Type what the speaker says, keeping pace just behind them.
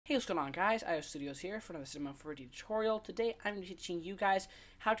Hey, what's going on, guys? IO Studios here for another C4D tutorial. Today, I'm going to be teaching you guys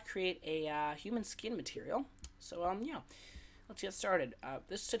how to create a human skin material. So, yeah, let's get started.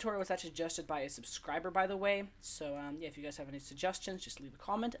 This tutorial was actually suggested by a subscriber, by the way. So, yeah, if you guys have any suggestions, just leave a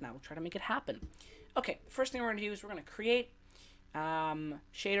comment, and I will try to make it happen. Okay, the first thing we're going to do is we're going to create shader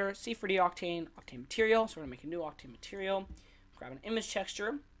C4D Octane Material. So, we're going to make a new Octane Material. Grab an image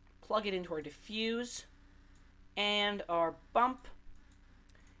texture, plug it into our diffuse and our bump.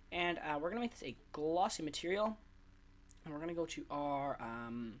 And we're going to make this a glossy material. And we're going to go to our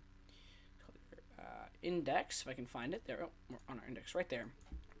index, if I can find it. There, we're on our index right there.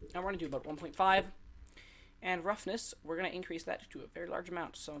 And we're going to do about 1.5. And roughness, we're going to increase that to a very large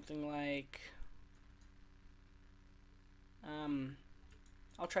amount. Something like,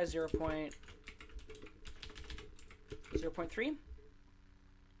 I'll try 0.3.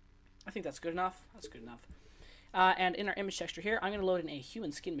 I think that's good enough. That's good enough. And in our image texture here, I'm going to load in a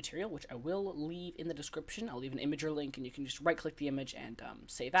human skin material, which I will leave in the description. I'll leave an imager link, and you can just right-click the image and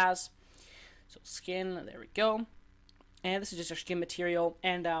save as. So skin, there we go. And this is just our skin material.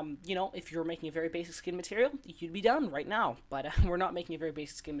 And, you know, if you're making a very basic skin material, you'd be done right now. But we're not making a very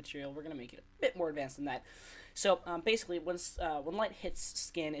basic skin material. We're going to make it a bit more advanced than that. So basically, when light hits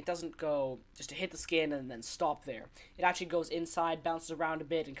skin, it doesn't go just to hit the skin and then stop there. It actually goes inside, bounces around a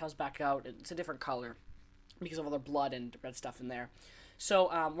bit, and comes back out. It's a different color because of all the blood and red stuff in there. So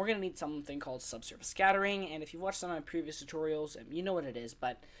we're going to need something called Subsurface Scattering, and if you've watched some of my previous tutorials, you know what it is,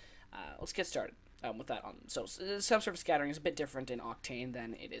 but let's get started with that. So Subsurface Scattering is a bit different in Octane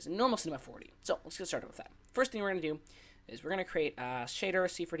than it is in normal Cinema 4D. So let's get started with that. First thing we're going to do is we're going to create a shader,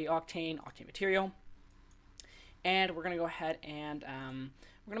 C4D Octane Material, and we're going to go ahead and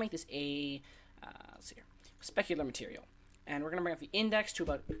we're going to make this a, let's see here, specular material. And we're going to bring up the index to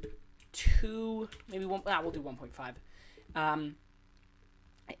about 2, maybe 1, we'll do 1.5.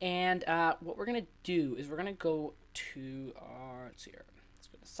 And what we're going to do is we're going to go to our, let's see here, let's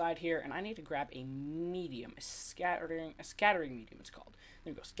go to the side here, and I need to grab a medium, a scattering medium it's called.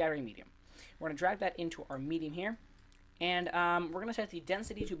 There we go, scattering medium. We're going to drag that into our medium here, and we're going to set the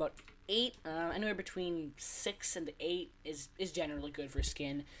density to about 8, anywhere between 6 and 8 is generally good for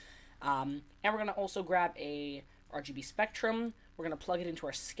skin. And we're going to also grab a RGB spectrum. We're going to plug it into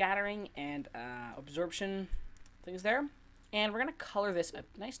our scattering and absorption things there. And we're going to color this a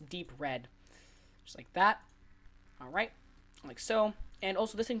nice deep red. Just like that. Alright. Like so. And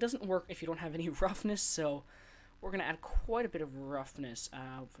also this thing doesn't work if you don't have any roughness. So we're going to add quite a bit of roughness.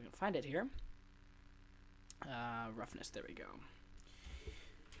 If we can find it here. Roughness. There we go.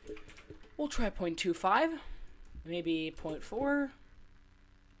 We'll try 0.25. Maybe 0.4.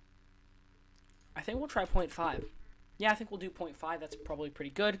 I think we'll try 0.5. Yeah, I think we'll do 0.5. That's probably pretty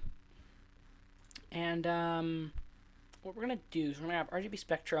good. And what we're going to do is we're going to have RGB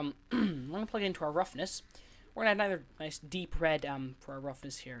spectrum. We're going to plug it into our roughness. We're going to add another nice deep red for our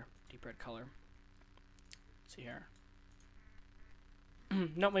roughness here. Deep red color. Let's see here.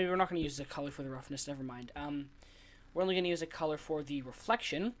 No, maybe we're not going to use the color for the roughness. Never mind. We're only going to use a color for the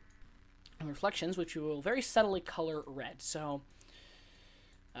reflections, which we will very subtly color red. So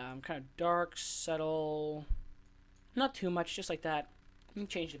kind of dark, subtle, not too much, just like that.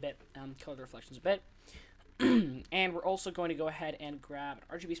 Change it a bit, color the reflections a bit. And we're also going to go ahead and grab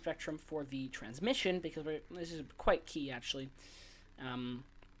an RGB spectrum for the transmission, because this is quite key, actually. And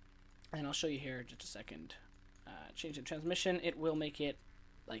I'll show you here in just a second. Change the transmission, it will make it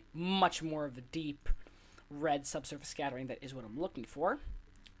like much more of the deep red subsurface scattering that is what I'm looking for.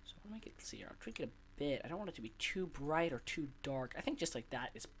 So I'll make it, let's see here, I'll tweak it a bit. I don't want it to be too bright or too dark. I think just like that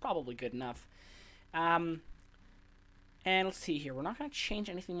is probably good enough. And let's see here. We're not going to change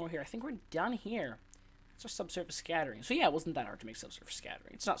anything more here. I think we're done here. It's our subsurface scattering. So yeah, it wasn't that hard to make subsurface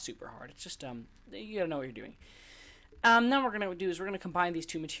scattering. It's not super hard. It's just, you gotta know what you're doing. Now what we're going to do is we're going to combine these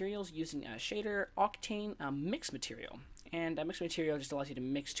two materials using a shader Octane Mix Material. And a mix material just allows you to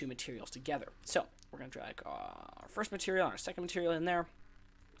mix two materials together. So we're going to drag our first material and our second material in there.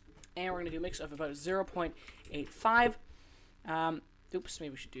 And we're going to do a mix of about 0.85. Oops,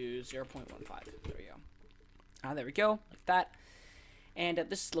 maybe we should do 0.15. There we go. There we go, like that. And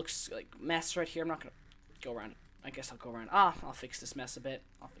this looks like mess right here. I'm not going to go around. I guess I'll go around. I'll fix this mess a bit.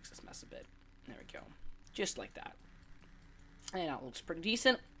 There we go. Just like that. And now it looks pretty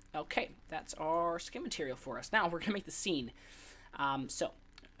decent. Okay, that's our skin material for us. Now we're going to make the scene. So,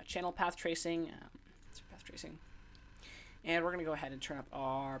 channel path tracing. And we're going to go ahead and turn up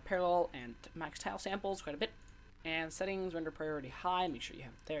our parallel and max tile samples quite a bit. And settings, render priority high. Make sure you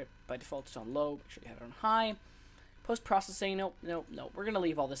have it there. By default, it's on low. Make sure you have it on high. Post-processing, nope. We're going to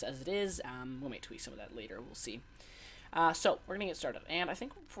leave all this as it is. We may tweak some of that later. We'll see. So we're gonna get started, and I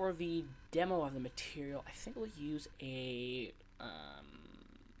think for the demo of the material, I think we'll use a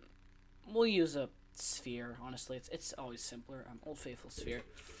sphere. Honestly, it's always simpler. Old faithful sphere,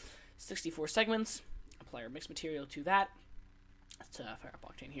 64 segments. Apply our mixed material to that. Let's fire up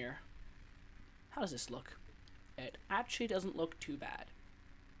Octane here. How does this look? It actually doesn't look too bad.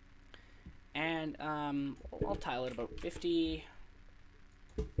 And I'll tile it about 50.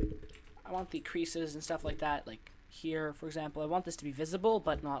 I want the creases and stuff like that, like here, for example. I want this to be visible,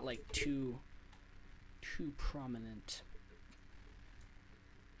 but not like too prominent.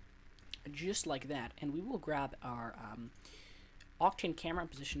 Just like that. And we will grab our Octane camera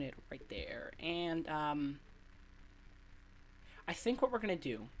and position it right there. And I think what we're gonna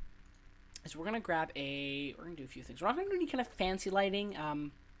do is we're gonna do a few things. We're not gonna do any kind of fancy lighting.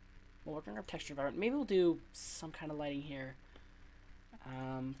 Well, we're gonna grab texture environment. Maybe we'll do some kind of lighting here.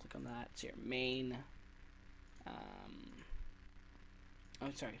 Click on that. It's here, main. Oh,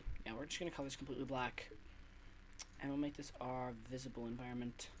 sorry. Yeah, we're just gonna color this completely black, and we'll make this our visible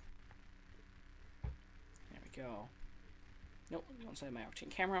environment. There we go. Nope, go inside my Octane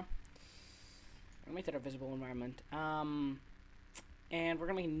camera. I'll make that our visible environment. And we're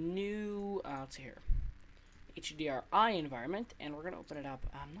gonna make a new, let's see here, HDRI environment, and we're gonna open it up.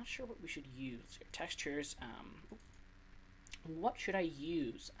 I'm not sure what we should use here. Textures. What should I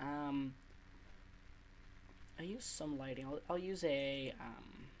use? I use some lighting. I'll use a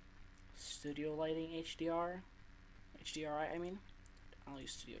studio lighting HDRI. I mean, I'll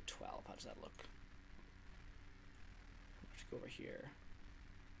use Studio 12. How does that look? Let's go over here.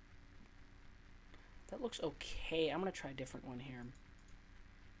 That looks okay. I'm gonna try a different one here.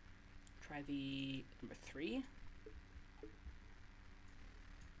 Try the number 3.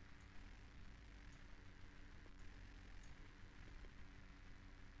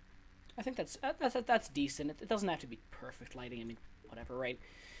 I think that's decent. It doesn't have to be perfect lighting. I mean, whatever, right?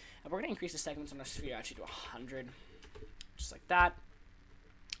 We're gonna increase the segments on our sphere actually to 100, just like that.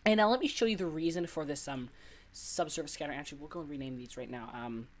 And now let me show you the reason for this subsurface scattering. Actually, we'll go and rename these right now.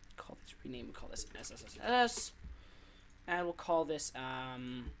 We'll call this SSSS, and we'll call this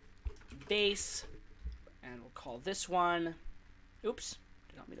base, and we'll call this one. Oops,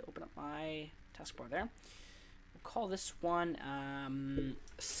 did not mean to open up my taskbar there. Call this one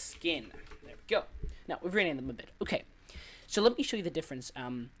skin. There we go. Now we've renamed them a bit. Okay, so let me show you the difference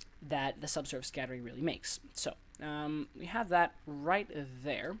that the subsurface scattering really makes. So we have that right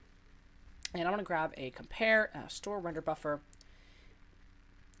there, and I'm gonna grab a compare store render buffer,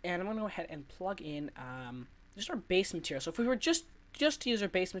 and I'm gonna go ahead and plug in just our base material. So if we were just to use our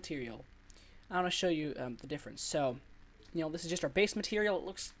base material, I want to show you the difference. So this is just our base material. It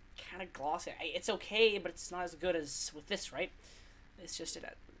looks kind of glossy. It's okay, but it's not as good as with this, right? It's just it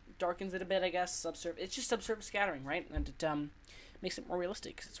darkens it a bit, I guess. It's just subsurface scattering, right? And it makes it more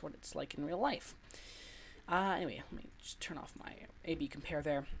realistic because it's what it's like in real life. Anyway, let me just turn off my A/B compare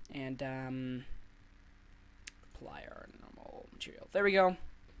there and apply our normal material. There we go.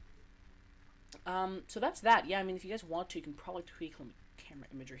 So that's that. Yeah, I mean, if you guys want to, you can probably tweak. Let me camera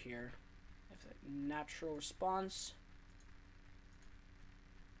imager here. Natural response.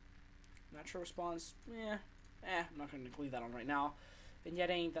 Natural response, I'm not going to leave that on right now.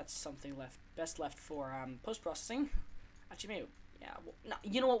 Vignetting, that's something best left for post-processing. Actually, maybe, no,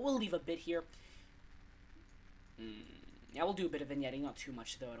 you know what, we'll leave a bit here. Yeah, we'll do a bit of vignetting, not too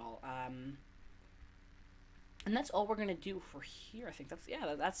much though at all. And that's all we're going to do for here, I think. That's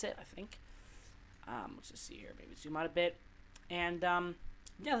it, I think. Let's just see here, maybe zoom out a bit. And,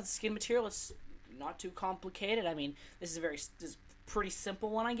 that's skin material. It's not too complicated. I mean, this is a pretty simple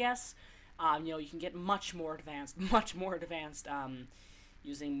one, I guess. You can get much more advanced,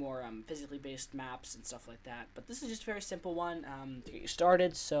 using more physically based maps and stuff like that. But this is just a very simple one to get you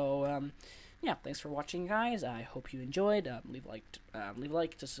started. So, thanks for watching, guys. I hope you enjoyed. Leave a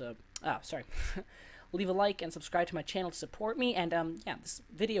like and subscribe to my channel to support me. And this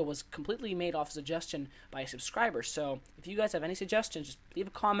video was completely made off suggestion by a subscriber. So if you guys have any suggestions, just leave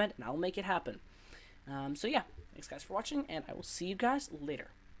a comment and I'll make it happen. Thanks guys for watching, and I will see you guys later.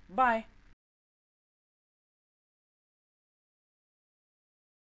 Bye.